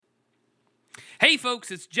Hey folks,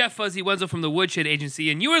 it's Jeff Fuzzy Wenzel from the Woodshed Agency,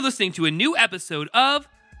 and you are listening to a new episode of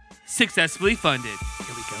Successfully Funded.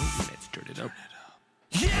 Here we go. Let's turn it up.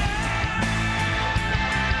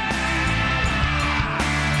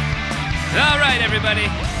 All right, everybody.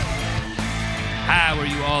 How are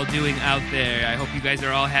you all doing out there? I hope you guys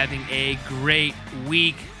are all having a great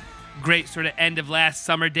week. Great sort of end of last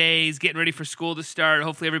summer days, getting ready for school to start.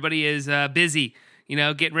 Hopefully everybody is busy,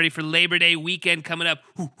 getting ready for Labor Day weekend coming up.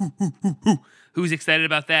 Who's excited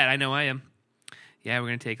about that? I know I am. Yeah, we're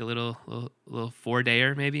going to take a little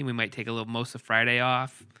 4-dayer maybe. We might take a little most of Friday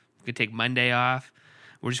off. We could take Monday off.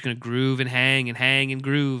 We're just going to groove and hang and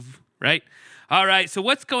groove, right? All right, so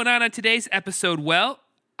what's going on today's episode? Well,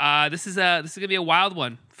 this is going to be a wild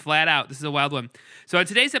one, flat out. This is a wild one. So on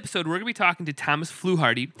today's episode, we're going to be talking to Thomas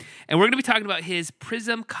Fluharty, and we're going to be talking about his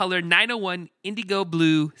Prismacolor 901 Indigo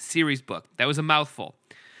Blue series book. That was a mouthful.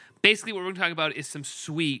 Basically, what we're going to talk about is some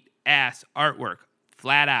sweet-ass artwork,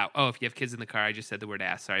 flat out. Oh, if you have kids in the car, I just said the word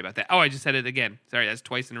ass. Sorry about that. Oh, I just said it again. Sorry, that's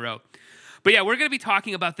twice in a row. But yeah, we're going to be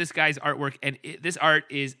talking about this guy's artwork, and this art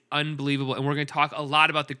is unbelievable. And we're going to talk a lot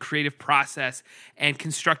about the creative process and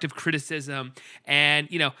constructive criticism and,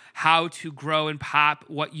 how to grow and pop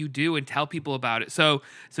what you do and tell people about it. So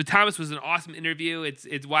Thomas was an awesome interview.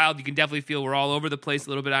 It's wild. You can definitely feel we're all over the place a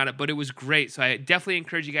little bit on it, but it was great. So I definitely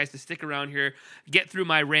encourage you guys to stick around here, get through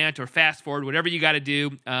my rant or fast forward, whatever you got to do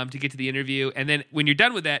to get to the interview. And then when you're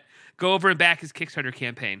done with that, go over and back his Kickstarter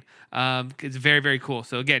campaign. It's very, very cool.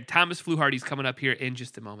 So again, Thomas Fluharty's coming up here in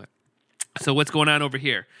just a moment. So what's going on over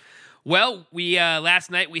here? Well, we last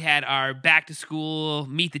night we had our back to school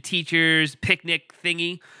meet the teachers picnic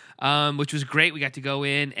thingy, which was great. We got to go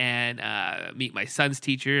in and meet my son's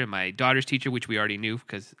teacher and my daughter's teacher, which we already knew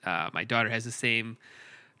because my daughter has the same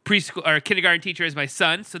preschool or kindergarten teacher as my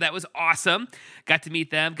son, so that was awesome. Got to meet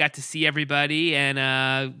them, got to see everybody,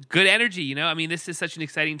 and good energy. I mean, this is such an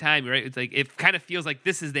exciting time, right? It's like it kind of feels like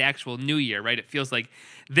this is the actual new year, right? It feels like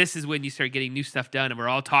this is when you start getting new stuff done, and we're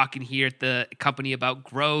all talking here at the company about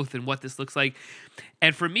growth and what this looks like.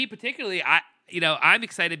 And for me particularly, I'm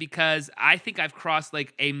excited because I think I've crossed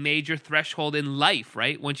like a major threshold in life,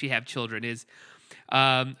 right? Once you have children,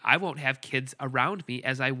 I won't have kids around me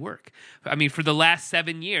as I work. I mean, for the last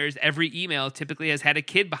 7 years, every email typically has had a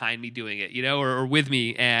kid behind me doing it, or with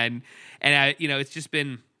me. And I, it's just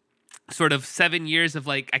been sort of 7 years of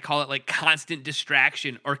I call it constant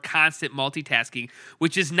distraction or constant multitasking,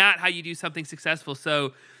 which is not how you do something successful.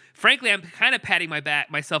 So frankly, I'm kind of patting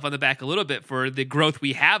myself on the back a little bit for the growth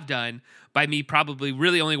we have done by me probably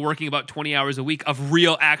really only working about 20 hours a week of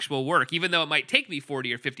real actual work, even though it might take me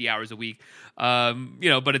 40 or 50 hours a week, but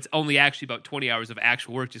it's only actually about 20 hours of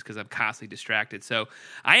actual work just because I'm constantly distracted. So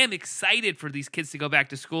I am excited for these kids to go back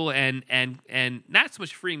to school and not so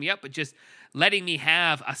much freeing me up, but just letting me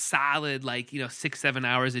have a solid 6-7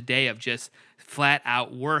 hours a day of just flat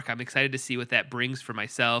out work. I'm excited to see what that brings for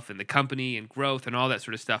myself and the company and growth and all that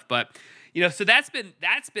sort of stuff. But so that's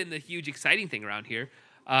been the huge exciting thing around here.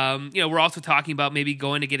 We're also talking about maybe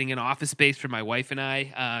going to getting an office space for my wife and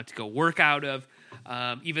I to go work out of.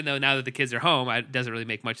 Even though now that the kids are home, it doesn't really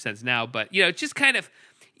make much sense now. But it's just kind of,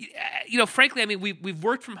 frankly, I mean, we've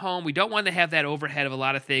worked from home. We don't want to have that overhead of a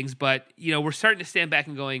lot of things, but we're starting to stand back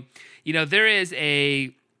and going, there is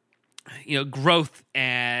a growth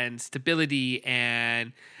and stability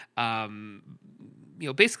and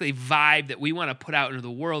basically vibe that we want to put out into the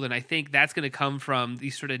world. And I think that's going to come from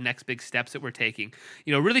these sort of next big steps that we're taking,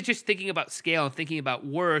 really just thinking about scale and thinking about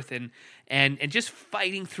worth and just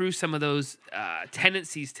fighting through some of those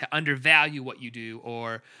tendencies to undervalue what you do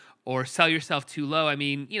or sell yourself too low. I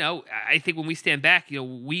mean, I think when we stand back,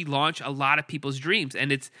 we launch a lot of people's dreams,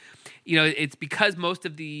 and it's because most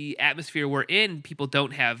of the atmosphere we're in, people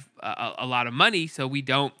don't have a lot of money, so we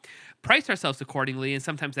don't price ourselves accordingly, and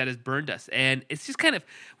sometimes that has burned us. And it's just kind of,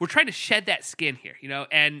 we're trying to shed that skin here,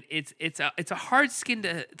 and it's a hard skin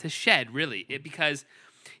to shed, really, because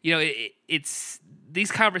it's these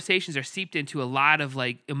conversations are seeped into a lot of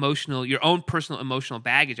your own personal emotional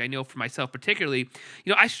baggage. I know for myself particularly,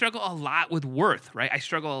 I struggle a lot with worth, right? I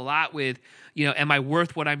struggle a lot with, am I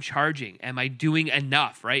worth what I'm charging? Am I doing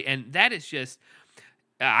enough, right? And that is just,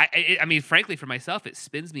 I mean, frankly, for myself, it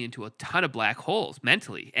spins me into a ton of black holes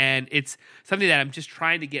mentally. And it's something that I'm just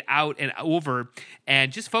trying to get out and over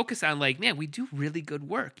and just focus on man, we do really good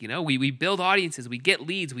work. We build audiences, we get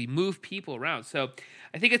leads, we move people around. So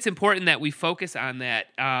I think it's important that we focus on that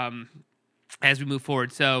as we move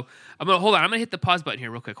forward. So I'm going to hit the pause button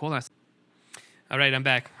here real quick. Hold on. All right, I'm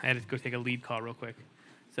back. I had to go take a lead call real quick.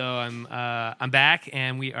 So I'm back,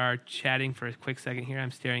 and we are chatting for a quick second here.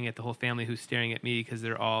 I'm staring at the whole family who's staring at me because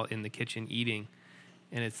they're all in the kitchen eating.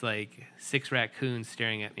 and it's like 6 raccoons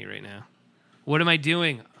staring at me right now. What am I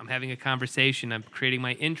doing? I'm having a conversation. I'm creating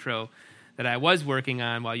my intro that I was working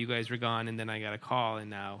on while you guys were gone, and then I got a call, and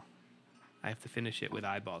now I have to finish it with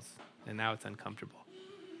eyeballs, and now it's uncomfortable.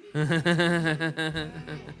 You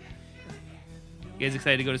guys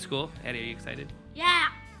excited to go to school? Addie, are you excited? Yeah.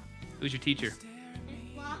 Who's your teacher?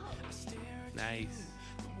 Wow. Nice.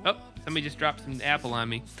 Oh, somebody just dropped some apple on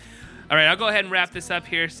me. All right, I'll go ahead and wrap this up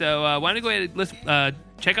here. So why don't you go ahead and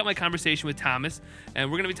check out my conversation with Thomas,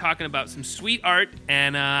 and we're going to be talking about some sweet art,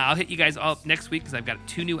 and I'll hit you guys all up next week because I've got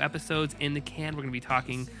 2 new episodes in the can. We're going to be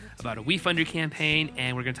talking about a WeFunder campaign,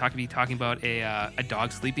 and we're going to be talking about a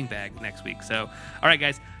dog sleeping bag next week. So, all right,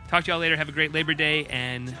 guys, talk to y'all later. Have a great Labor Day,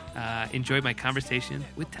 and enjoy my conversation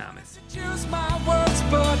with Thomas. Choose my words,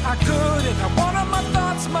 but I couldn't. I wanted my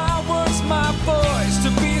thoughts, my words, my voice to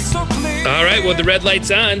be so clear. All right, well, the red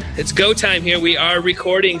light's on. It's go time here. We are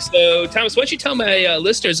recording. So, Thomas, why don't you tell my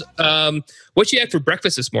listeners what you had for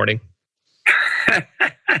breakfast this morning?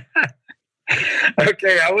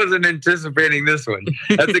 Okay, I wasn't anticipating this one.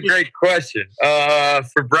 That's a great question.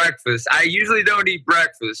 For breakfast, I usually don't eat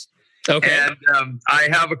breakfast. Okay. And I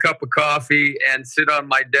have a cup of coffee and sit on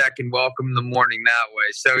my deck and welcome the morning that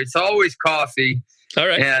way. So it's always coffee. All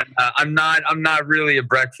right. And I'm not really a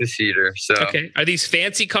breakfast eater. So Okay. Are these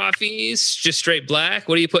fancy coffees? Just straight black?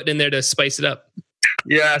 What are you putting in there to spice it up?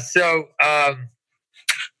 yeah. So I'm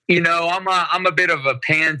a bit of a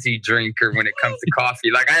pansy drinker when it comes to coffee.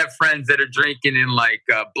 Like I have friends that are drinking in like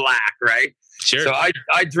black, right? Sure. So I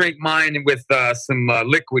drink mine with some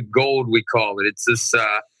liquid gold, we call it. It's this.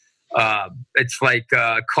 It's like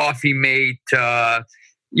Coffee Mate.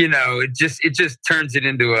 It just turns it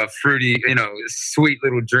into a fruity, sweet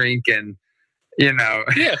little drink, and Yeah.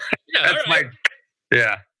 that's all right.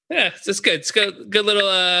 yeah. Yeah, it's good. It's good little,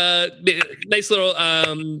 nice little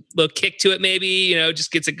kick to it. Maybe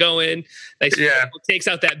just gets it going. Nice. Yeah. Takes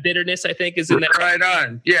out that bitterness. I think is in that. Right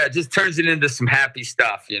on. Yeah, it just turns it into some happy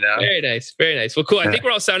stuff. Very nice. Very nice. Well, cool. I think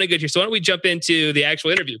we're all sounding good here. So why don't we jump into the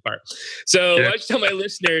actual interview part? So why don't you tell my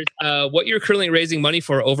listeners what you're currently raising money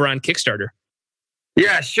for over on Kickstarter?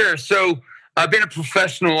 Yeah, sure. So I've been a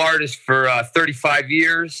professional artist for 35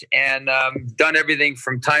 years and done everything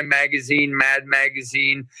from Time Magazine, Mad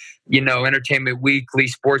Magazine, Entertainment Weekly,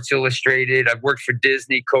 Sports Illustrated. I've worked for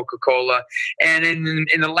Disney, Coca-Cola. And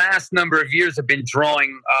in the last number of years, I've been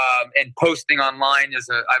drawing and posting online. I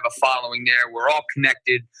have a following there. We're all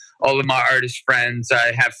connected. All of my artist friends.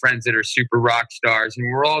 I have friends that are super rock stars, and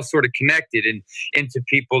we're all sort of connected into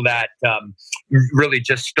people that really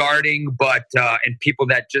just starting, and people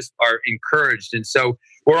that just are encouraged. And so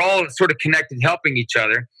we're all sort of connected, helping each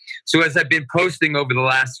other. So as I've been posting over the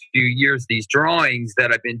last few years, these drawings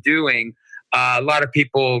that I've been doing, a lot of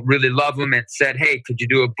people really love them and said, "Hey, could you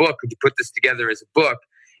do a book? Could you put this together as a book?"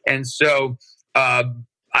 And so I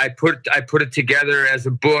put it together as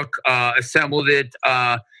a book, assembled it,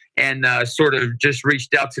 and sort of just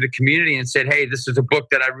reached out to the community and said, "Hey, this is a book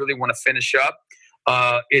that I really want to finish up."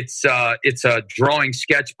 It's a drawing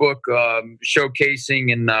sketchbook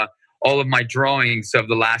showcasing and all of my drawings of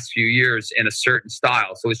the last few years in a certain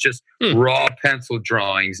style. So it's just raw pencil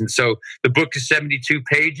drawings. And so the book is 72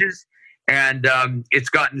 pages, and it's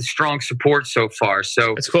gotten strong support so far.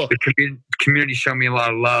 So that's cool. The community showed me a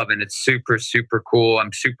lot of love, and it's super, super cool.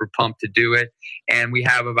 I'm super pumped to do it. And we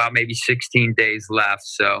have about maybe 16 days left.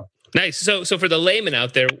 So nice. So for the layman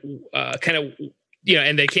out there, kind of,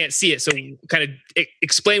 and they can't see it. So kind of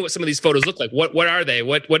explain what some of these photos look like. What are they?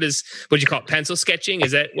 What do you call it? Pencil sketching?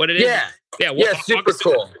 Is that what it is? Yeah. Yeah. Super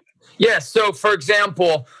cool. Yeah. So for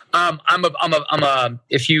example,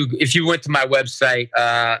 if you went to my website,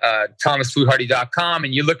 thomasfluharty.com,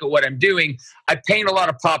 and you look at what I'm doing, I paint a lot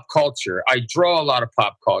of pop culture. I draw a lot of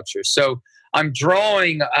pop culture. So I'm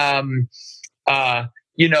drawing,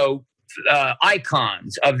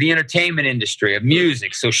 icons of the entertainment industry, of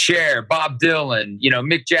music. So Cher, Bob Dylan,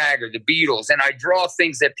 Mick Jagger, the Beatles. And I draw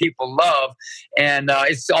things that people love. And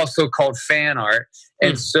it's also called fan art.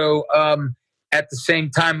 And so at the same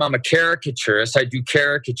time, I'm a caricaturist. I do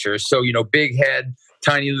caricatures. So, big head,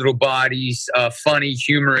 tiny little bodies, funny,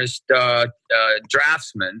 humorous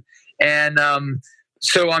draftsman. And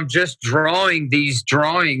so I'm just drawing these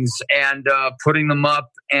drawings and putting them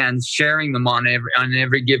up and sharing them on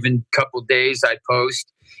every given couple days I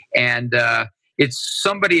post. And it's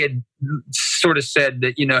somebody had sort of said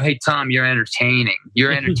that, hey, Tom, you're entertaining.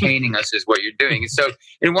 You're entertaining us is what you're doing. And so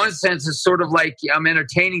in one sense, it's sort of like I'm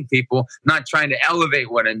entertaining people, not trying to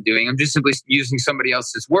elevate what I'm doing. I'm just simply using somebody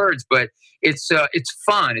else's words, but it's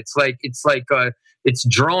fun. It's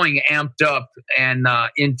drawing amped up and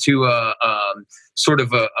into a sort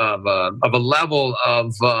of a level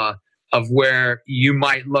of where you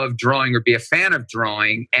might love drawing or be a fan of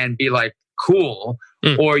drawing and be like, cool.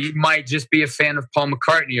 Or you might just be a fan of Paul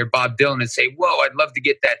McCartney or Bob Dylan and say, whoa, I'd love to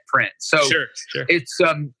get that print. So sure. It's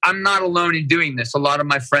I'm not alone in doing this. A lot of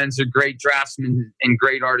my friends are great draftsmen and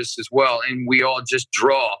great artists as well. And we all just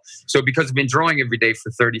draw. So because I've been drawing every day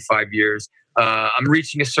for 35 years, I'm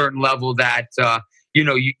reaching a certain level that,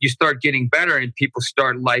 you start getting better and people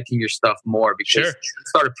start liking your stuff more because you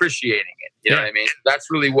start appreciating it. You know what I mean? That's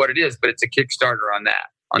really what it is, but it's a Kickstarter on that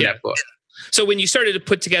book. So when you started to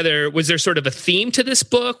put together, was there sort of a theme to this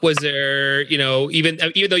book? Was there, even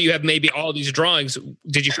though you have maybe all these drawings,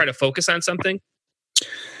 did you try to focus on something?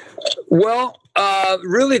 Well,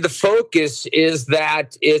 really the focus is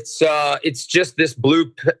that it's just this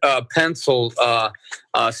blue pencil style.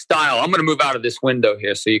 I'm going to move out of this window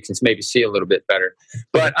here so you can maybe see a little bit better.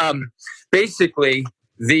 But basically,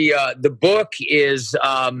 the book is...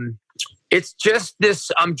 it's just this,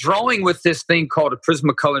 I'm drawing with this thing called a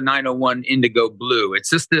Prismacolor 901 Indigo Blue. It's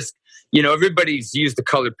just this, everybody's used the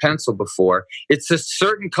colored pencil before. It's a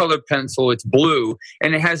certain colored pencil, it's blue,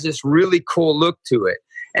 and it has this really cool look to it.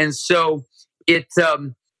 And so it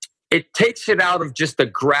takes it out of just a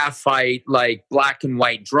graphite, like black and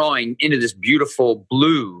white drawing into this beautiful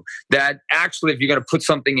blue that actually, if you're going to put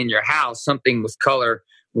something in your house, something with color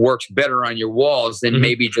works better on your walls than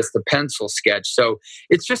maybe just a pencil sketch. So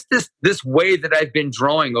it's just this way that I've been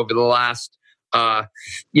drawing over the last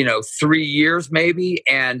 3 years maybe,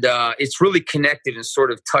 and it's really connected and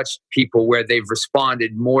sort of touched people where they've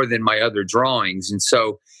responded more than my other drawings. And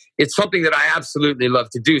so it's something that I absolutely love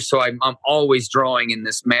to do. So I'm always drawing in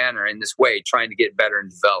this manner, in this way, trying to get better and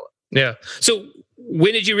develop. Yeah. So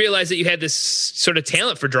when did you realize that you had this sort of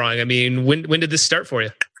talent for drawing? I mean, when did this start for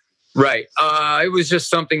you? Right. It was just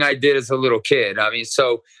something I did as a little kid. I mean,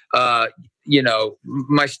 so, my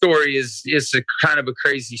story is a kind of a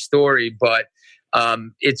crazy story, but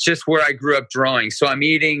it's just where I grew up drawing. So I'm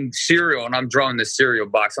eating cereal and I'm drawing the cereal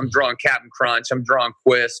box. I'm drawing Captain Crunch. I'm drawing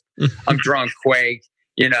Quisp. I'm drawing Quake.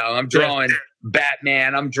 I'm drawing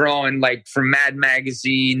Batman. I'm drawing like from Mad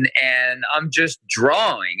Magazine, and I'm just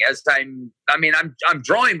drawing as I'm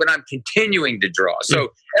drawing, but I'm continuing to draw.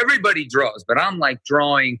 So everybody draws, but I'm like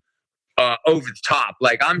drawing over the top.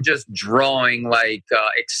 Like I'm just drawing like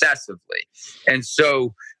excessively. And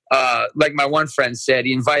so like my one friend said,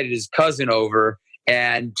 he invited his cousin over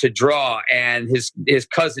and to draw, and his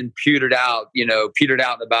cousin petered out in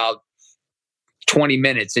about 20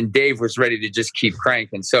 minutes, and Dave was ready to just keep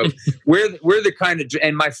cranking. So we're the kind of,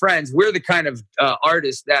 and my friends, we're the kind of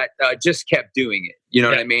artists that just kept doing it. You know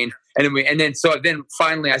what I mean? And then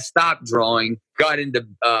finally I stopped drawing, got into,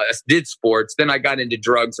 did sports. Then I got into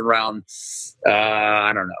drugs around,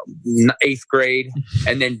 8th grade.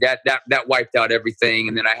 And then that wiped out everything.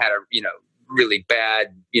 And then I had a, really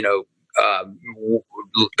bad,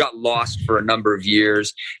 got lost for a number of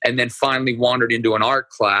years, and then finally wandered into an art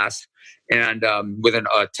class and with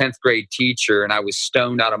a 10th grade teacher, and I was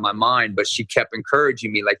stoned out of my mind, but she kept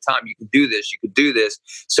encouraging me like, Tom, you can do this, you could do this.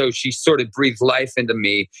 So she sort of breathed life into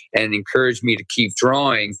me and encouraged me to keep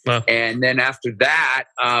drawing. Wow. And then after that,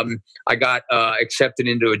 I got accepted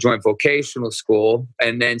into a joint vocational school.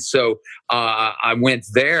 And then so I went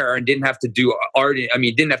there and didn't have to do art.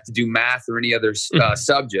 Didn't have to do math or any other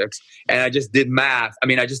subjects. And I just did math.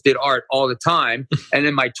 I just did art all the time. And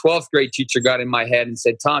then my 12th grade teacher got in my head and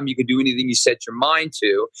said, Tom, you could do anything you set your mind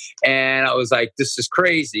to. And I was like, this is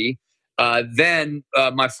crazy. Then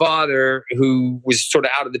my father, who was sort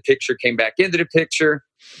of out of the picture, came back into the picture,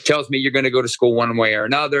 tells me you're going to go to school one way or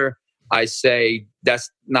another. I say,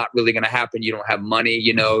 that's not really going to happen. You don't have money.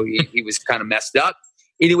 He was kind of messed up.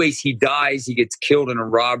 Anyways, he dies. He gets killed in a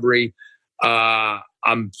robbery.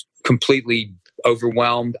 I'm completely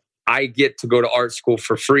overwhelmed. I get to go to art school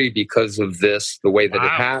for free because of this, the way that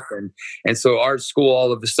it happened. And so art school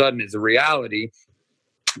all of a sudden is a reality.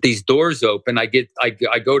 These doors open. I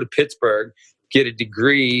go to Pittsburgh, get a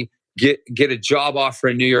degree, get a job offer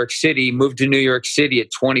in New York City, move to New York City at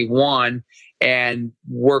 21 and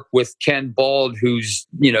work with Ken Bald, who's,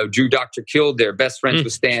 drew Dr. Kildare, best friends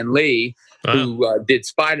with Stan Lee, who did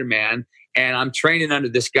Spider-Man. And I'm training under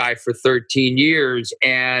this guy for 13 years.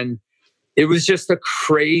 And it was just a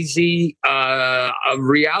crazy a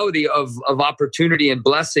reality of opportunity and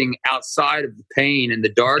blessing outside of the pain and the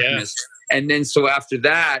darkness. And then so after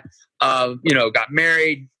that, got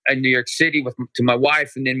married in New York City to my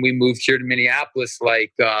wife, and then we moved here to Minneapolis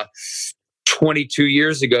 22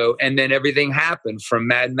 years ago. And then everything happened. From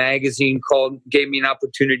Mad Magazine gave me an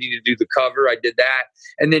opportunity to do the cover. I did that.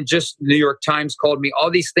 And then just New York Times called me.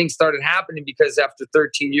 All these things started happening because after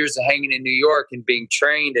 13 years of hanging in New York and being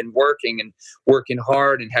trained and working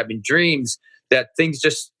hard and having dreams, that things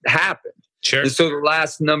just happened. Sure. And so the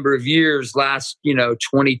last number of years,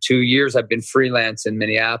 22 years, I've been freelance in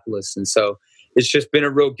Minneapolis. And so it's just been a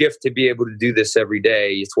real gift to be able to do this every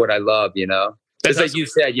day. It's what I love, Just like you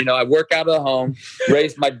said, I work out of the home,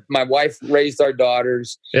 my wife raised our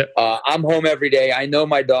daughters. Yep. I'm home every day. I know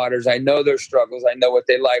my daughters. I know their struggles. I know what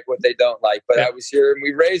they like, what they don't like. But I was here and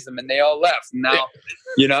we raised them and they all left. And now,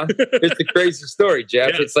 it's a crazy story,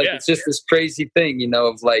 Jeff. It's it's just this crazy thing,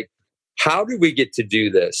 of like, how do we get to do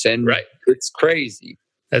this? And it's crazy.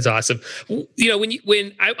 That's awesome. I'm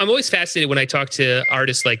always fascinated when I talk to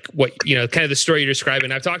artists, like what, kind of the story you're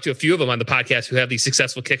describing. I've talked to a few of them on the podcast who have these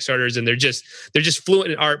successful Kickstarters, and they're just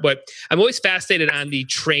fluent in art. But I'm always fascinated on the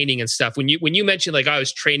training and stuff. When you mentioned I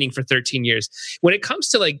was training for 13 years, when it comes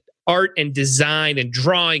to like art and design and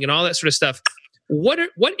drawing and all that sort of stuff, what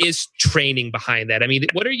is training behind that? I mean,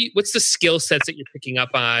 what's the skill sets that you're picking up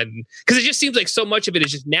on? Because it just seems like so much of it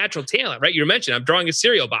is just natural talent, right? You mentioned I'm drawing a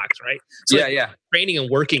cereal box, right? So training and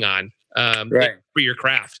working on for your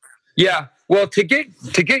craft. Yeah. Well, to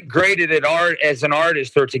get graded at art as an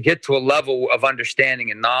artist, or to get to a level of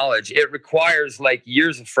understanding and knowledge, it requires like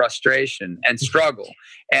years of frustration and struggle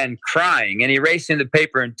and crying and erasing the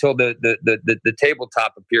paper until the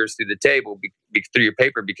tabletop appears through the table, through your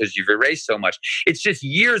paper, because you've erased so much. It's just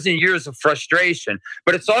years and years of frustration,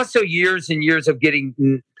 but it's also years and years of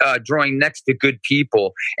drawing next to good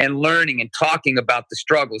people and learning and talking about the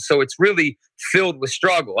struggle. So it's really filled with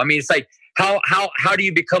struggle. I mean, it's like, how do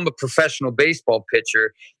you become a professional baseball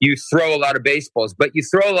pitcher? You throw a lot of baseballs, but you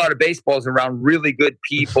throw a lot of baseballs around really good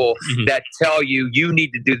people that tell you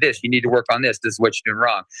need to do this, you need to work on this is what you're doing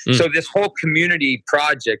wrong. So this whole community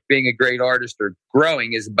project, being a great artist or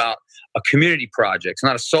growing, is about a community project. It's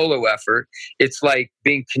not a solo effort. It's like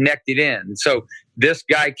being connected in. So this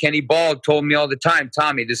guy, Kenny Bald, told me all the time,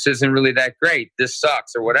 Tommy, this isn't really that great. This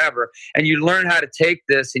sucks or whatever. And you learn how to take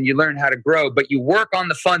this and you learn how to grow, but you work on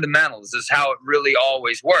the fundamentals is how it really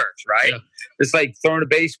always works, right? Yeah. It's like throwing a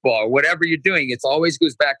baseball or whatever you're doing. It always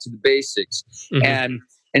goes back to the basics. And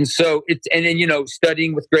so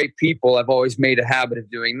studying with great people, I've always made a habit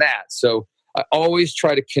of doing that. So I always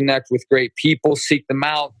try to connect with great people, seek them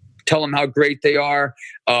out, tell them how great they are.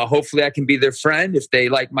 Hopefully I can be their friend if they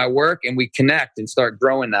like my work, and we connect and start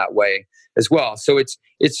growing that way as well. So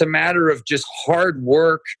it's a matter of just hard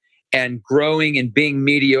work and growing and being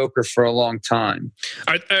mediocre for a long time.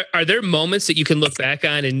 Are there moments that you can look back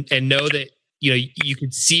on and know that you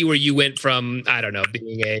can see where you went from, I don't know,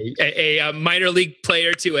 being a minor league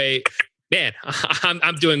player to man,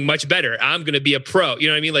 I'm doing much better. I'm going to be a pro. You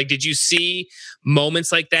know what I mean? Like, did you see moments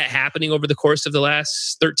like that happening over the course of the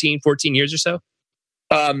last 13, 14 years or so?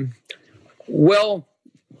 Well,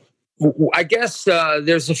 I guess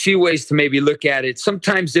there's a few ways to maybe look at it.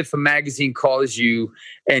 Sometimes if a magazine calls you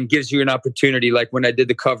and gives you an opportunity, like when I did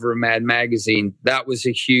the cover of Mad Magazine, that was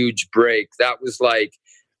a huge break. That was like,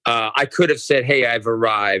 I could have said, hey, I've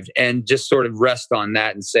arrived, and just sort of rest on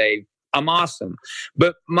that and say, I'm awesome.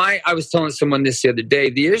 But I was telling someone this the other day,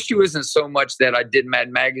 the issue isn't so much that I did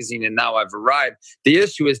Mad Magazine and now I've arrived. The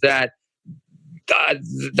issue is that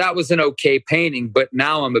that was an okay painting, but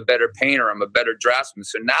now I'm a better painter. I'm a better draftsman.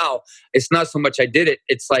 So now it's not so much I did it.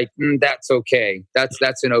 It's like, that's okay.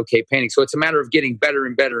 That's an okay painting. So it's a matter of getting better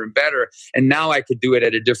and better and better. And now I could do it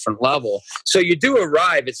at a different level. So you do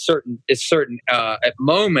arrive at certain at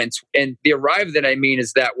moments. And the arrive that I mean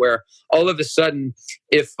is that where all of a sudden,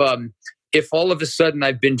 if all of a sudden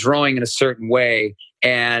I've been drawing in a certain way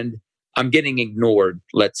and I'm getting ignored,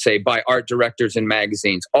 let's say, by art directors and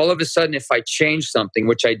magazines. All of a sudden, if I change something,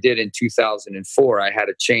 which I did in 2004, I had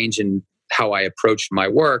a change in how I approached my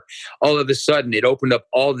work. All of a sudden, it opened up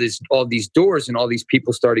all these doors, and all these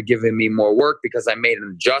people started giving me more work because I made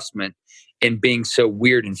an adjustment in being so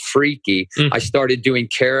weird and freaky. I started doing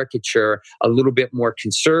caricature a little bit more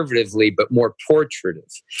conservatively, but more portraitive.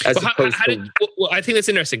 I think that's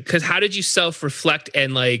interesting, because how did you self-reflect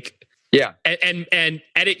and and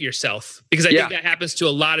edit yourself? Because I think that happens to a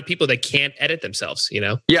lot of people that can't edit themselves,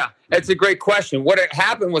 Yeah, it's a great question. What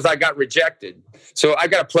happened was I got rejected. So I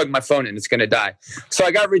got to plug my phone in. It's going to die. So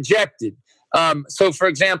I got rejected. So for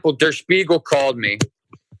example, Der Spiegel called me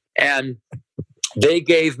and they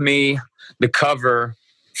gave me the cover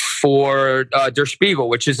for Der Spiegel,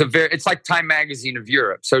 which is it's like Time Magazine of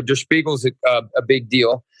Europe. So Der Spiegel's a big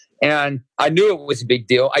deal. And I knew it was a big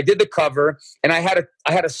deal. I did the cover, and I had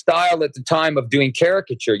a style at the time of doing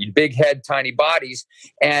caricature, big head, tiny bodies,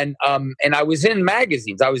 and I was in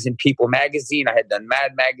magazines. I was in People magazine. I had done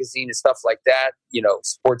Mad magazine and stuff like that.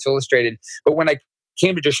 Sports Illustrated. But when I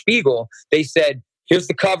came to Der Spiegel, they said, "Here's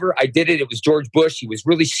the cover." I did it. It was George Bush. He was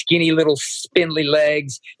really skinny, little spindly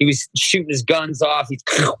legs. He was shooting his guns off. He's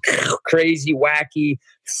crazy, wacky,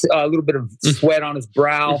 a little bit of sweat on his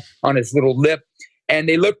brow, on his little lip. And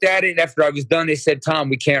they looked at it after I was done. They said, "Tom,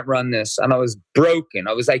 we can't run this." And I was broken.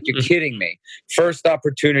 I was like, "You're kidding me." First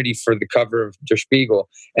opportunity for the cover of Der Spiegel.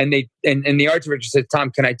 And the art director said, "Tom,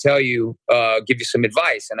 can I tell you, give you some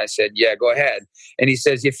advice?" And I said, "Yeah, go ahead." And he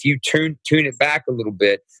says, "If you tune it back a little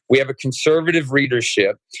bit, we have a conservative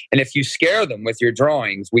readership. And if you scare them with your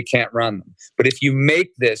drawings, we can't run them. But if you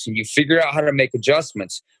make this and you figure out how to make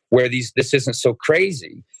adjustments where this isn't so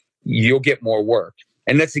crazy, you'll get more work."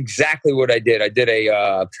 And that's exactly what I did. I did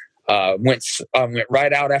went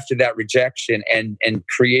right out after that rejection and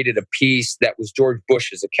created a piece that was George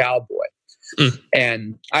Bush as a cowboy.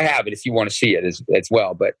 And I have it if you want to see it as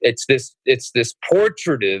well. But it's this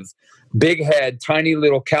portraitive, big head, tiny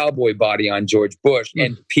little cowboy body on George Bush,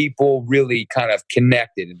 and people really kind of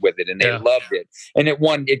connected with it, and they loved it. And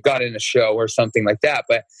it got in a show or something like that.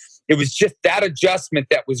 But it was just that adjustment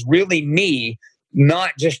that was really me.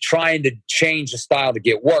 Not just trying to change the style to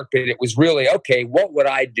get work, but it was really, okay, what would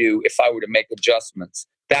I do if I were to make adjustments?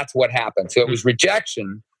 That's what happened. So it was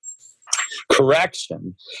rejection,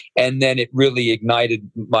 correction, and then it really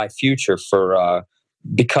ignited my future for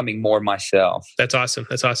becoming more myself. That's awesome.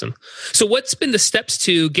 So what's been the steps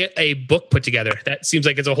to get a book put together? That seems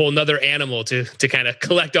like it's a whole nother animal to kind of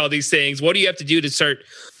collect all these things. What do you have to do to start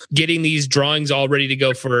getting these drawings all ready to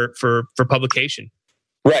go for publication?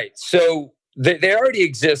 Right. So they already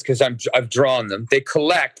exist because I've drawn them. They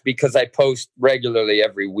collect because I post regularly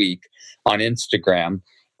every week on Instagram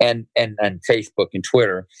and Facebook and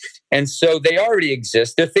Twitter. And so they already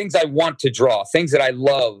exist. They're things I want to draw, things that I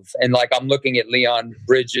love. And like I'm looking at Leon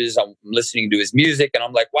Bridges, I'm listening to his music, and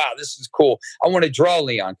I'm like, wow, this is cool. I want to draw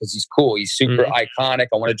Leon because he's cool. He's super iconic.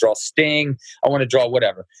 I want to draw Sting. I want to draw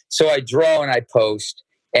whatever. So I draw and I post.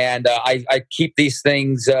 And I keep these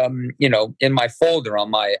things, in my folder on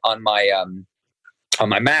my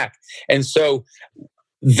Mac. And so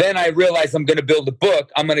then I realized I'm going to build a book.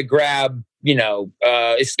 I'm going to grab,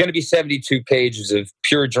 it's going to be 72 pages of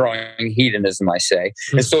pure drawing hedonism, I say.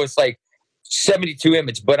 And so it's like 72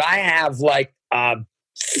 images, but I have like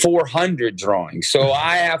 400 drawings. So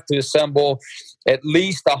I have to assemble at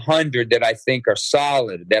least 100 that I think are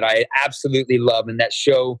solid, that I absolutely love, and that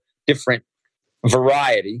show different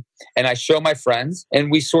variety. And I show my friends, and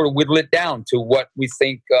we sort of whittle it down to what we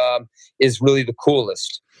think is really the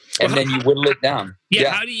coolest. And then you whittle it down. Yeah.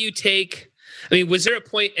 How do you take, was there a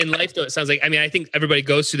point in life, though, it sounds like, I think everybody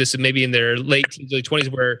goes through this maybe in their late teens, early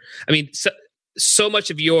 20s, where, so much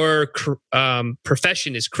of your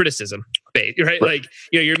profession is criticism based, right? Like,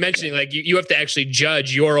 you're mentioning like you have to actually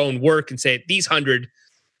judge your own work and say these 100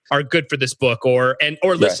 are good for this book, or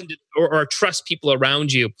listen to or trust people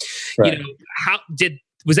around you. Right.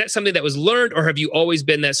 Was that something that was learned, or have you always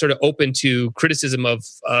been that sort of open to criticism of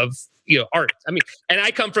art? And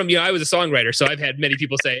I come from, I was a songwriter, so I've had many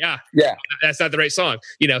people say, that's not the right song.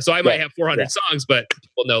 So I might have 400 songs, but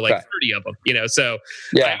people know like 30 of them. So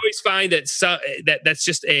I always find that that's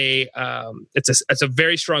just it's a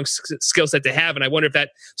very strong skill set to have, and I wonder if that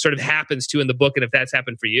sort of happens too in the book, and if that's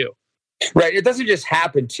happened for you. Right. It doesn't just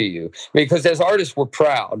happen to you, because as artists, we're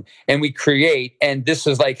proud and we create. And this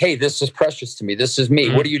is like, hey, this is precious to me. This is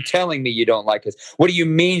me. What are you telling me you don't like us? What do you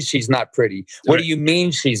mean she's not pretty? What do you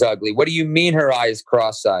mean she's ugly? What do you mean her eye is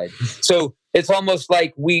cross-eyed? So it's almost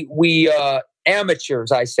like we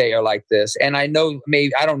amateurs, I say, are like this. And I don't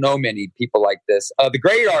know many people like this. The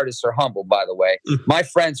great artists are humble, by the way. My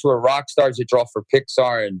friends who are rock stars that draw for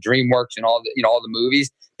Pixar and DreamWorks and all the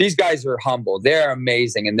movies, these guys are humble. They're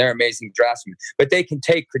amazing, and they're amazing draftsmen, but they can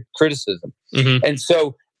take criticism. And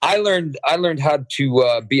so I learned how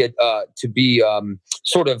to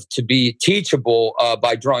be teachable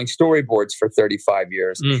by drawing storyboards for 35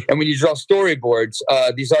 years. And when you draw storyboards,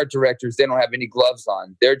 these art directors, they don't have any gloves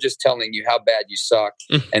on. They're just telling you how bad you suck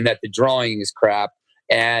and that the drawing is crap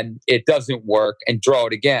and it doesn't work, and draw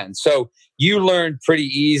it again. So you learn pretty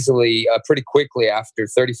easily, pretty quickly after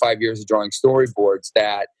 35 years of drawing storyboards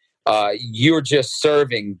that you're just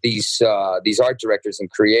serving these art directors and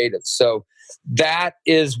creatives. So that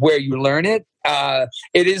is where you learn it.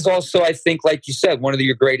 It is also, I think, like you said, one of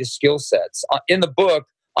your greatest skill sets. In the book,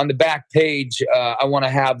 on the back page, I want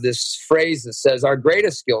to have this phrase that says our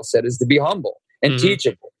greatest skill set is to be humble and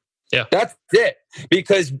teachable. Yeah, that's it.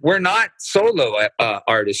 Because we're not solo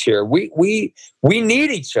artists here. We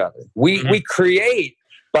need each other. We create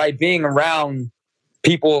by being around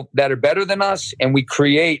people that are better than us, and we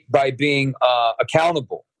create by being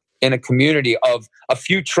accountable in a community of a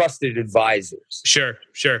few trusted advisors. Sure.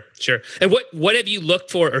 And what have you looked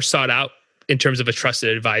for or sought out in terms of a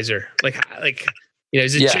trusted advisor? Like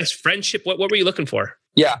is it just friendship? What were you looking for?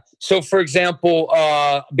 Yeah. So, for example,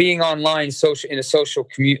 being online, in a social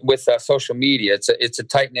with social media, it's a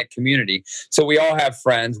tight knit community. So we all have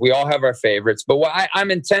friends, we all have our favorites. But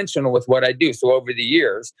I'm intentional with what I do. So over the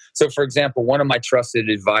years, for example, one of my trusted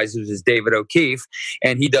advisors is David O'Keefe,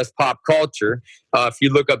 and he does pop culture. If you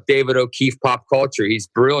look up David O'Keefe pop culture, he's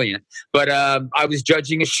brilliant. But I was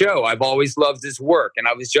judging a show. I've always loved his work, and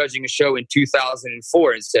I was judging a show in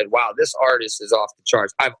 2004 and said, "Wow, this artist is off the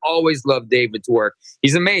charts." I've always loved David's work.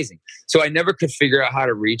 He's amazing. So I never could figure out how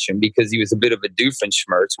to reach him because he was a bit of a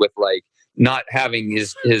doofenshmirtz with not having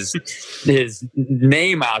his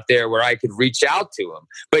name out there where I could reach out to him.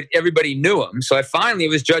 But everybody knew him. So I finally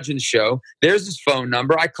was judging the show. There's his phone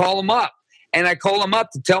number. I call him up. And I call him up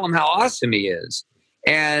to tell him how awesome he is.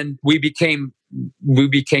 And we became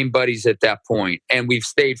buddies at that point, and we've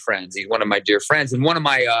stayed friends. He's one of my dear friends and one of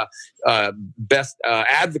my best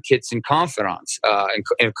advocates and confidants and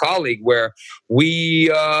a colleague where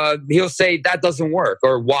he'll say that doesn't work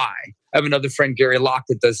or why. I have another friend, Gary Locke,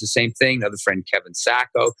 that does the same thing. Another friend, Kevin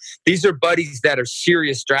Sacco. These are buddies that are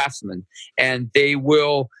serious draftsmen, and they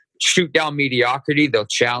will shoot down mediocrity. They'll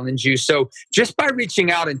challenge you. So just by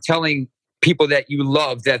reaching out and telling people that you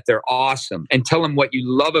love that they're awesome and tell them what you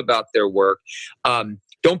love about their work.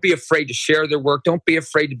 Don't be afraid to share their work. Don't be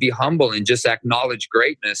afraid to be humble and just acknowledge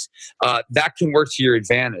greatness. That can work to your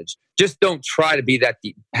advantage. Just don't try to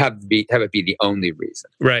have it be the only reason.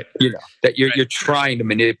 Right. That you're trying to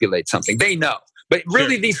manipulate something. They know. But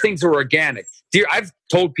really, these things are organic. I've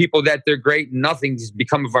told people that they're great and nothing's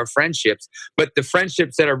become of our friendships. But the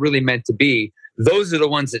friendships that are really meant to be, those are the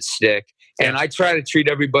ones that stick. And I try to treat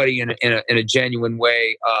everybody in a genuine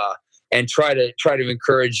way, and try to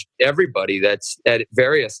encourage everybody that's at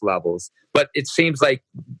various levels. But it seems like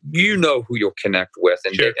you know who you'll connect with,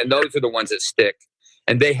 and and those are the ones that stick,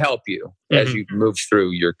 and they help you as you move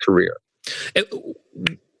through your career.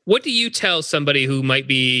 What do you tell somebody who might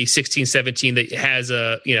be 16, 17 that has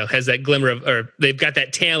that glimmer of, or they've got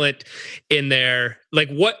that talent in there? Like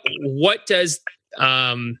what does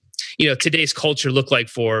today's culture look like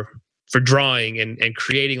for drawing and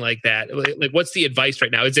creating like that? Like, what's the advice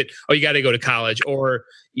right now? Is it, you got to go to college, or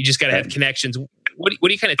you just got to have connections? What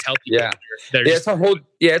do you kind of tell people?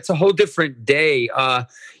 It's a whole different day.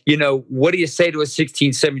 What do you say to a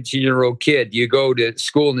 16, 17-year-old kid? You go to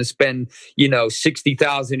school and spend,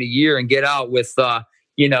 $60,000 a year and get out with,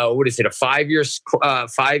 what is it, 5 years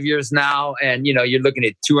now? And, you're looking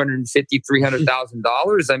at $250,000,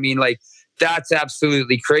 $300,000. I mean, that's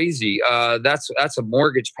absolutely crazy. That's a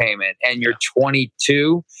mortgage payment, and you're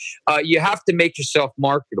 22. You have to make yourself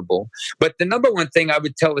marketable. But the number one thing I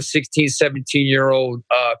would tell a 16, 17-year-old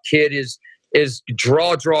kid is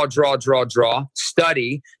draw,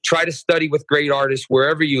 study. Try to study with great artists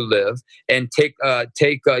wherever you live, and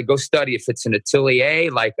go study. If it's an atelier,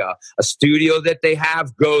 like a studio that they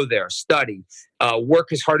have, go there, study.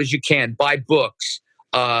 Work as hard as you can. Buy books.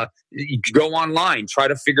 You go online, try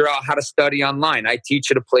to figure out how to study online. I teach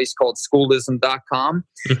at a place called schoolism.com,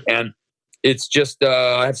 and it's just,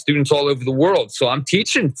 I have students all over the world. So I'm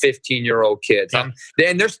teaching 15-year-old kids, and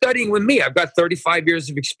they're studying with me. I've got 35 years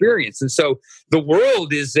of experience. And so the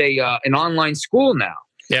world is an online school now.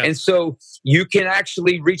 Yeah. And so you can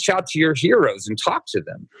actually reach out to your heroes and talk to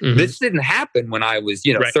them. Mm-hmm. This didn't happen when I was,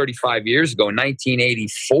 35 years ago,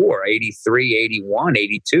 1984, 83, 81,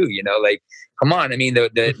 82, come on. I mean,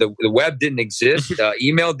 the web didn't exist.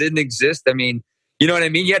 Email didn't exist. I mean, you know what I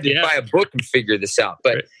mean? You had to buy a book and figure this out.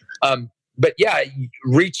 But,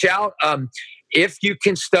 reach out. If you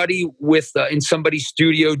can study with in somebody's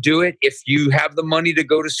studio, do it. If you have the money to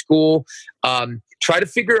go to school, try to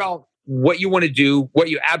figure out what you want to do, what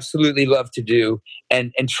you absolutely love to do,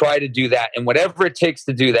 and try to do that. And whatever it takes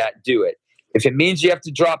to do that, do it. If it means you have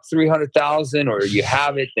to drop $300,000 or you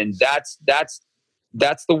have it, then that's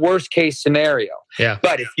the worst case scenario. Yeah.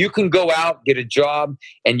 But if you can go out, get a job,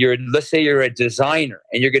 and let's say you're a designer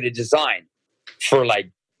and you're going to design for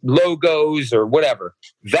logos or whatever,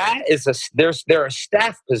 there are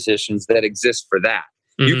staff positions that exist for that.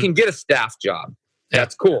 Mm-hmm. You can get a staff job.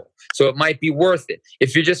 That's cool. So it might be worth it.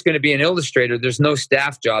 If you're just going to be an illustrator, there's no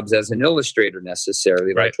staff jobs as an illustrator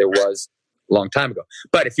necessarily, like there was long time ago.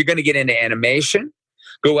 But if you're going to get into animation,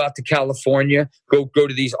 go out to California, go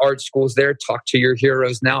to these art schools there, talk to your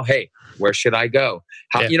heroes now. Hey, where should I go?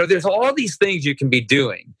 There's all these things you can be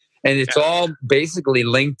doing. And it's all basically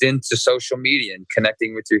linked into social media and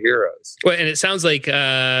connecting with your heroes. Well, and it sounds like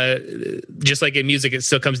just like in music, it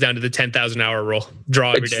still comes down to the 10,000 hour rule.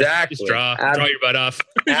 Draw every day. Just draw your butt off.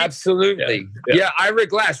 Absolutely. Yeah, Ira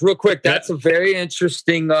Glass, real quick. That's a very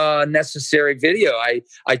interesting, necessary video.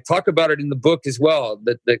 I talk about it in the book as well,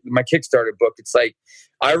 my Kickstarter book. It's like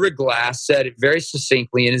Ira Glass said it very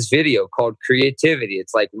succinctly in his video called Creativity.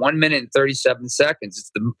 It's like 1 minute and 37 seconds.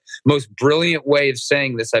 It's the most brilliant way of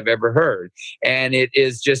saying this I've ever heard. And it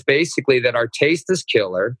is just basically that our taste is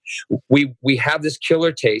killer. We have this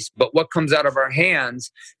killer taste, but what comes out of our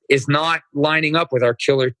hands is not lining up with our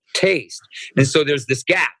killer taste. And so there's this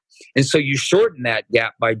gap. And so you shorten that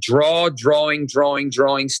gap by drawing,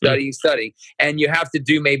 studying. And you have to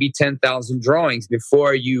do maybe 10,000 drawings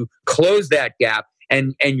before you close that gap.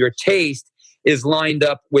 And your taste is lined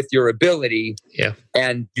up with your ability,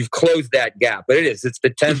 and you've closed that gap. But it's the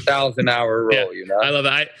 10,000 hour rule. You know, I love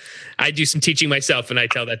it. I do some teaching myself, and I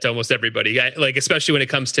tell that to almost everybody. Especially when it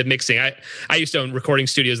comes to mixing. I used to own recording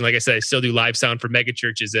studios, and like I said, I still do live sound for mega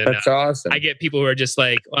churches. And that's awesome. I get people who are just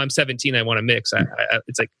like, "I'm 17, I want to mix."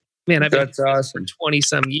 It's like, man, I've been awesome. For 20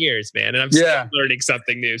 some years, man. And I'm still learning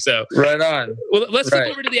something new. So right on. Well, let's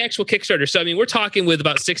flip over to the actual Kickstarter. So, I mean, we're talking with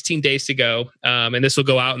about 16 days to go. And this will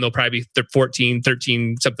go out and there'll probably be 14,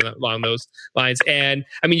 13, something along those lines. And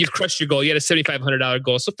I mean, you've crushed your goal. You had a $7,500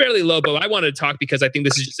 goal. So fairly low, but I wanted to talk because I think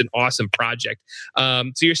this is just an awesome project.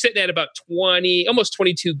 So you're sitting at about almost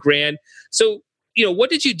 22 grand. So, what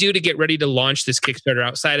did you do to get ready to launch this Kickstarter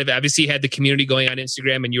outside of it? Obviously, you had the community going on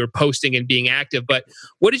Instagram and you were posting and being active, but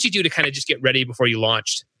what did you do to kind of just get ready before you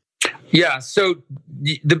launched? Yeah. So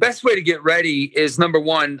the best way to get ready is, number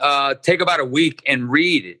one, take about a week and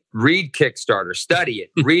read it. Read Kickstarter, study it,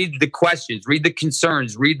 read the questions, read the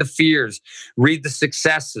concerns, read the fears, read the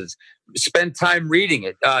successes, spend time reading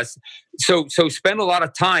it. So spend a lot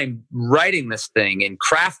of time writing this thing and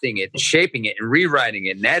crafting it and shaping it and rewriting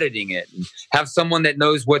it and editing it, and have someone that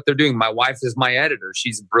knows what they're doing. My wife is my editor.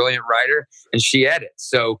 She's a brilliant writer and she edits.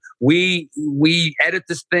 So we edit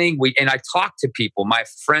this thing. And I talk to people, my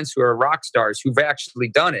friends who are rock stars who've actually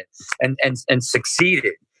done it and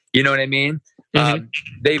succeeded. You know what I mean? Mm-hmm.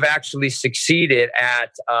 They've actually succeeded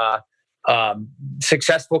at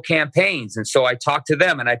successful campaigns. And so I talk to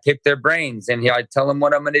them and I pick their brains and I tell them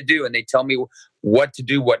what I'm going to do. And they tell me what to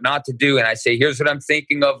do, what not to do. And I say, here's what I'm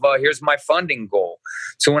thinking of. Here's my funding goal.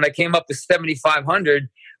 So when I came up with 7,500,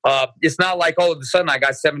 it's not like all of a sudden I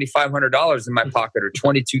got $7,500 in my pocket or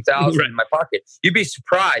 22,000 in my pocket. You'd be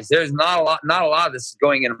surprised. There's not a lot of this is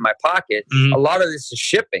going into my pocket. Mm-hmm. A lot of this is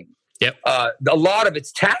shipping. Yep. A lot of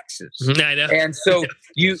it's taxes. I know. And so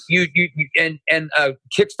you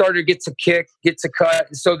Kickstarter gets a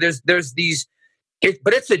cut. So there's these,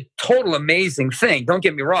 but it's a total amazing thing. Don't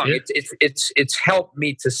get me wrong. Yeah. It's helped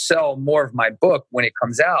me to sell more of my book when it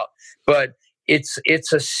comes out, but it's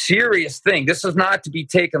a serious thing. This is not to be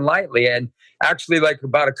taken lightly. And actually, like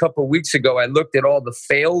about a couple of weeks ago, I looked at all the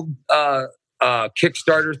failed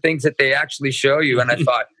Kickstarter things that they actually show you, and I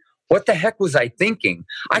thought, what the heck was I thinking?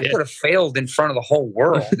 I could have failed in front of the whole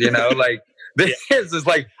world, like this is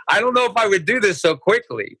like, I don't know if I would do this so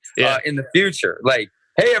quickly in the future. Like,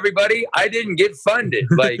 hey, everybody, I didn't get funded.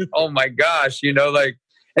 Like, oh my gosh,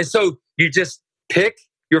 and so you just pick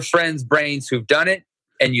your friends' brains who've done it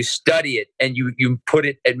and you study it and you put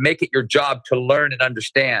it and make it your job to learn and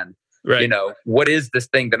understand, what is this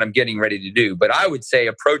thing that I'm getting ready to do? But I would say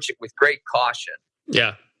approach it with great caution.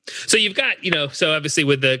 Yeah. So you've got, so obviously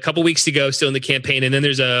with a couple weeks to go still in the campaign, and then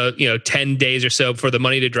there's 10 days or so for the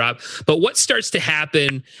money to drop. But what starts to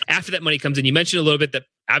happen after that money comes in? You mentioned a little bit that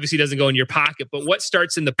obviously doesn't go in your pocket, but what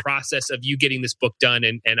starts in the process of you getting this book done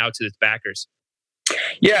and out to its backers?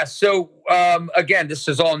 Yeah. So again, this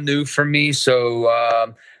is all new for me.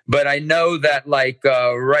 So, but I know that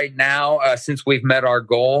right now, since we've met our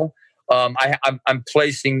goal, I'm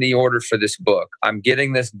placing the order for this book. I'm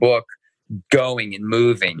getting this book going and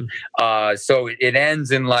moving. So it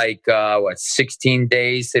ends in 16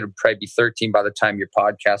 days. It'll probably be 13 by the time your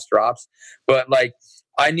podcast drops. But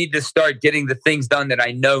I need to start getting the things done that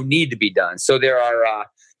I know need to be done. So there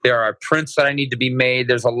are prints that I need to be made.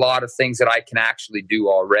 There's a lot of things that I can actually do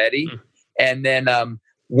already. And then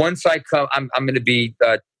once I come, I'm going to be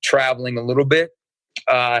traveling a little bit.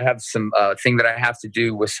 I have some thing that I have to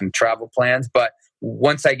do with some travel plans, but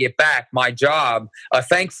once I get back, my job,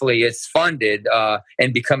 thankfully, it's funded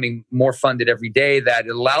and becoming more funded every day. That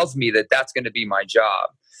it allows me that's going to be my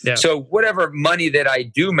job. Yeah. So whatever money that I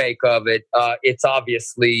do make of it, it's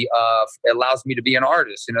obviously it allows me to be an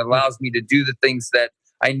artist, and it allows me to do the things that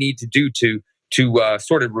I need to do to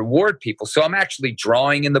sort of reward people. So I'm actually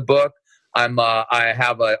drawing in the book. I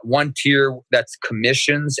have a one tier that's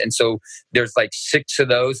commissions, and so there's like 6 of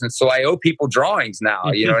those, and so I owe people drawings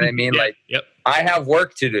now. You know what I mean? Yeah, like, yep. I have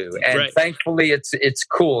work to do, and thankfully it's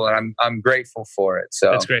cool, and I'm grateful for it.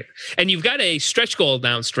 So that's great. And you've got a stretch goal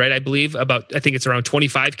announced, right? I believe I think it's around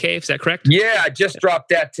 25K. Is that correct? Yeah, I just dropped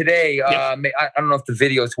that today. Yep. I don't know if the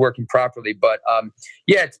video is working properly, but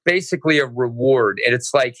yeah, it's basically a reward, and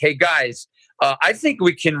it's like, hey guys, I think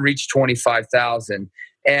we can reach 25,000.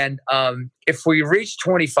 And if we reach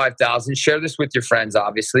 25,000, share this with your friends,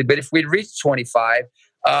 obviously. But if we reach 25,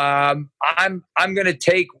 I'm going to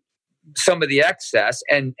take some of the excess,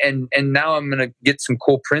 and now I'm going to get some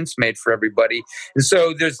cool prints made for everybody. And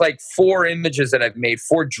so there's like 4 images that I've made,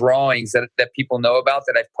 4 drawings that people know about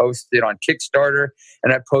that I've posted on Kickstarter,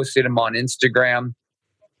 and I posted them on Instagram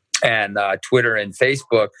and Twitter and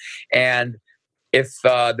Facebook. And if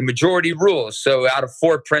the majority rules, so out of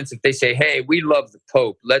 4 prints, if they say, hey, we love the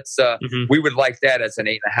Pope, let's we would like that as an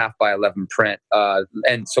 8.5 by 11 print.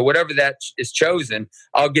 And so whatever that is chosen,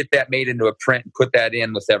 I'll get that made into a print and put that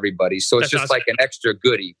in with everybody. So it's That's just awesome. like an extra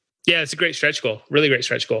goodie. Yeah, it's a great stretch goal. Really great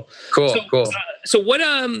stretch goal. Cool. So what,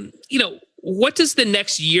 what does the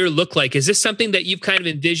next year look like? Is this something that you've kind of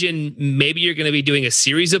envisioned? Maybe you're going to be doing a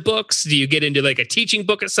series of books. Do you get into like a teaching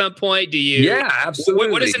book at some point? Yeah,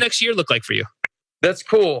 absolutely. What does the next year look like for you? That's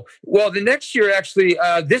cool. Well, the next year, actually,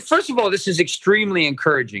 first of all, this is extremely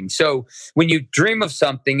encouraging. So when you dream of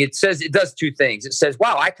something, it does 2 things. It says,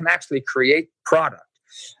 wow, I can actually create product.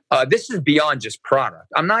 This is beyond just product.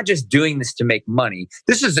 I'm not just doing this to make money.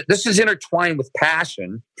 This is intertwined with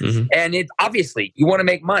passion. Mm-hmm. And it obviously you want to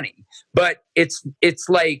make money, but it's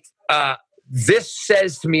like, this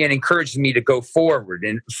says to me and encourages me to go forward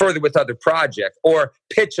and further with other projects or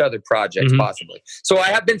pitch other projects, possibly. So I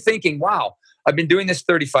have been thinking, wow, I've been doing this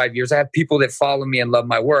 35 years. I have people that follow me and love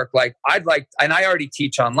my work. Like and I already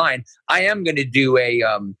teach online. I am going to do a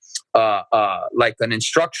like an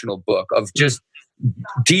instructional book of just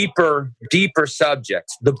deeper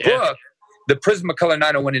subjects. The book, the Prismacolor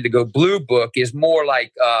 901 Indigo Blue book, is more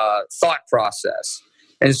like thought process,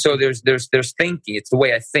 and so there's thinking. It's the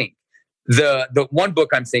way I think. The one book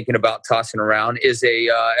I'm thinking about tossing around is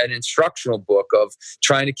an instructional book of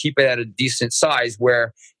trying to keep it at a decent size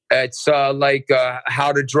where it's like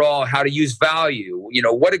how to draw, how to use value. You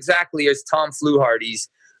know, what exactly is Tom Fluharty's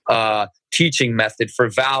teaching method for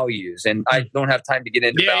values? And I don't have time to get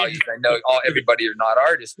into values. I know everybody are not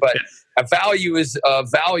artists, but a value is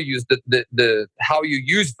values. The how you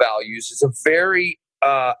use values is a very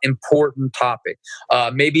important topic.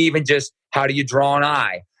 Maybe even just how do you draw an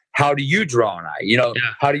eye? How do you draw an eye? You know,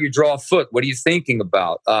 how do you draw a foot? What are you thinking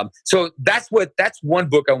about? So that's one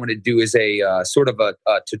book I want to do, is a sort of a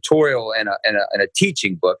tutorial and a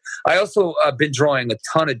teaching book. I also been drawing a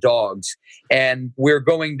ton of dogs, and we're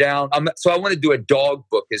going down. So I want to do a dog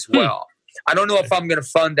book as well. I don't know if I'm going to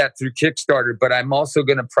fund that through Kickstarter, but I'm also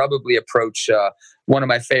going to probably approach one of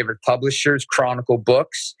my favorite publishers, Chronicle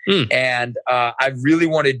Books. And I really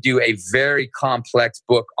want to do a very complex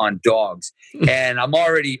book on dogs. And I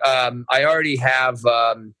already have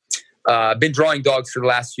been drawing dogs for the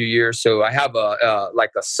last few years. So I have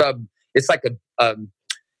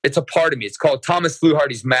it's a part of me. It's called Thomas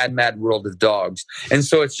Fluharty's Mad World of Dogs. And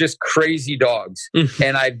so it's just crazy dogs.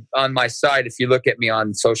 And on my site, if you look at me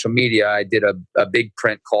on social media, I did a big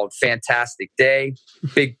print called Fantastic Day,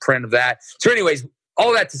 big print of that. So anyways,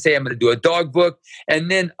 all that to say, I'm going to do a dog book. And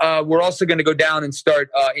then we're also going to go down and start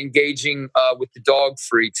engaging with the dog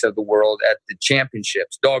freaks of the world at the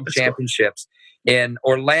dog championships in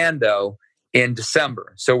Orlando in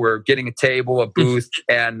December. So we're getting a table, a booth,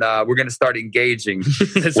 and we're going to start engaging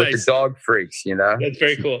with the dog freaks, you know? That's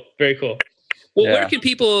very cool. Very cool. Well, where can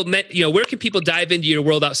people dive into your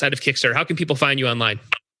world outside of Kickstarter? How can people find you online?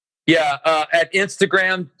 Yeah, at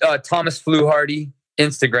Instagram, Thomas Fluharty,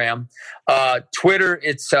 Instagram. Twitter,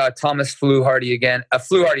 it's Thomas Fluharty again.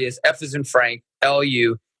 Fluharty is F as in Frank,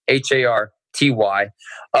 Luharty.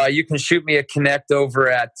 You can shoot me a connect over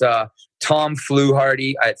at Tom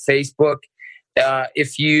Fluharty at Facebook.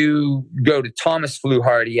 If you go to Thomas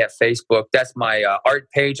Fluharty at Facebook, that's my art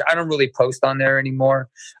page. I don't really post on there anymore.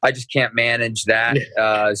 I just can't manage that.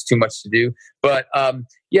 It's too much to do. But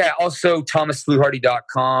also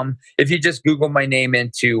thomasfluharty.com. If you just Google my name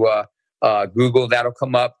into Google, that'll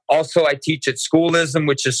come up. Also, I teach at Schoolism,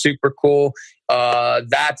 which is super cool.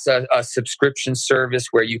 That's a subscription service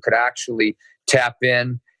where you could actually tap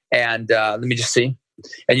in and let me just see.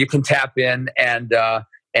 And you can tap in and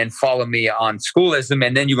and follow me on Schoolism.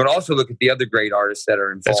 And then you can also look at the other great artists that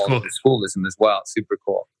are involved cool. with Schoolism as well. Super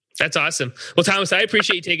cool. That's awesome. Well, Thomas, I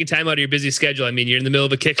appreciate you taking time out of your busy schedule. I mean, you're in the middle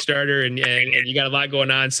of a Kickstarter and you got a lot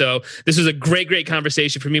going on. So this was a great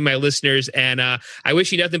conversation for me and my listeners. And I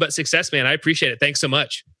wish you nothing but success, man. I appreciate it. Thanks so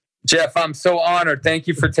much. Jeff, I'm so honored. Thank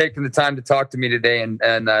you for taking the time to talk to me today and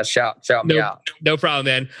shout me out. No problem,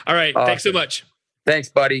 man. All right. Awesome. Thanks so much. Thanks,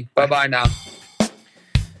 buddy. Bye-bye now.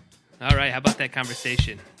 All right. How about that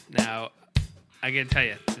conversation? Now, I got to tell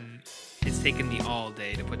you, it's taken me all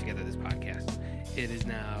day to put together this podcast. It is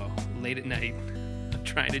now late at night. I'm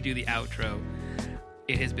trying to do the outro.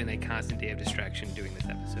 It has been a constant day of distraction doing this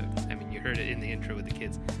episode. I mean, you heard it in the intro with the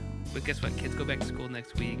kids. But guess what? Kids go back to school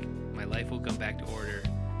next week. My life will come back to order.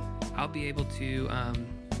 I'll be able to,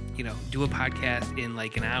 do a podcast in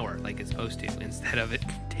like an hour, like it's supposed to, instead of it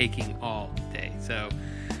taking all day. So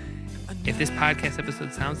if this podcast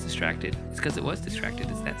episode sounds distracted, it's because it was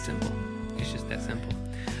distracted. It's that simple. It's just that simple.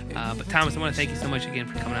 But Thomas, I want to thank you so much again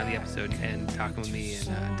for coming on the episode and talking with me and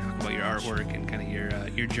talking about your artwork and kind of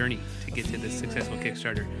your journey to get to this successful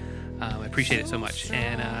Kickstarter. I appreciate it so much.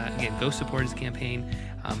 And again, go support his campaign.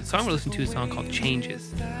 The song we're listening to is a song called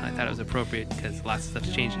Changes. I thought it was appropriate because lots of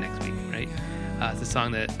stuff's changing next week, right? It's a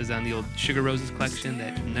song that was on the old Sugar Roses collection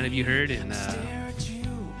that none of you heard. And,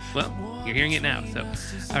 well, you're hearing it now. So,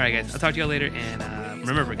 all right, guys, I'll talk to you all later. And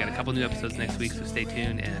remember, we got a couple new episodes next week, so stay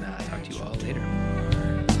tuned. And I'll talk to you all later.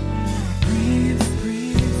 Breathe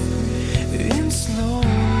in slowly.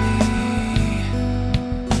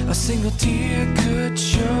 A single tear could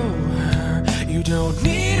show her you don't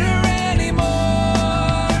need her anymore.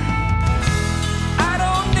 I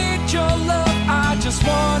don't need your love, I just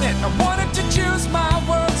want it. I wanted to choose my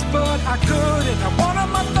words, but I couldn't. I wanted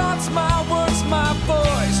my thoughts, my words, my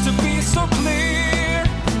voice to be so clear.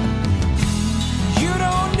 You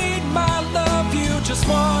don't need my love, you just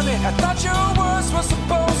want it. I thought your words were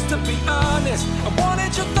supposed to be honest. I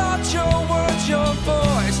wanted your thoughts, your words, your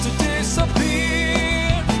voice to disappear.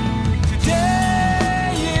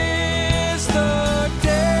 Today is the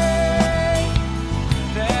day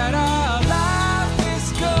that our life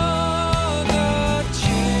is gonna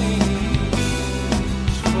change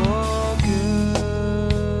for good.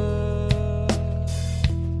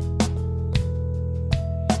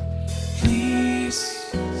 Please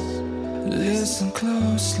listen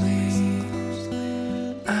closely.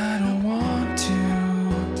 I don't want to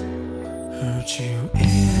hurt you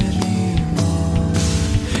anymore.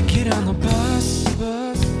 Get on the bus,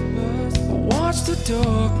 watch the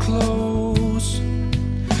door close.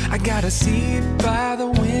 I got a seat by the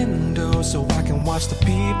window so I can watch the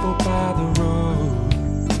people by the road.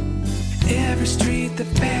 Every street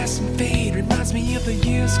that pass and fade reminds me of the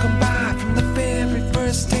years gone by. From the very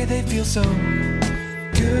first day they feel so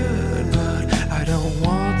good, but I don't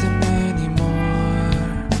want them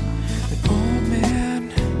anymore. The old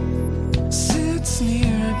man sits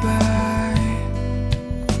nearby.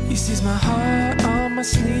 He sees my heart on my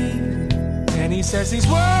sleeve, and he says these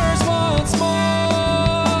words once more.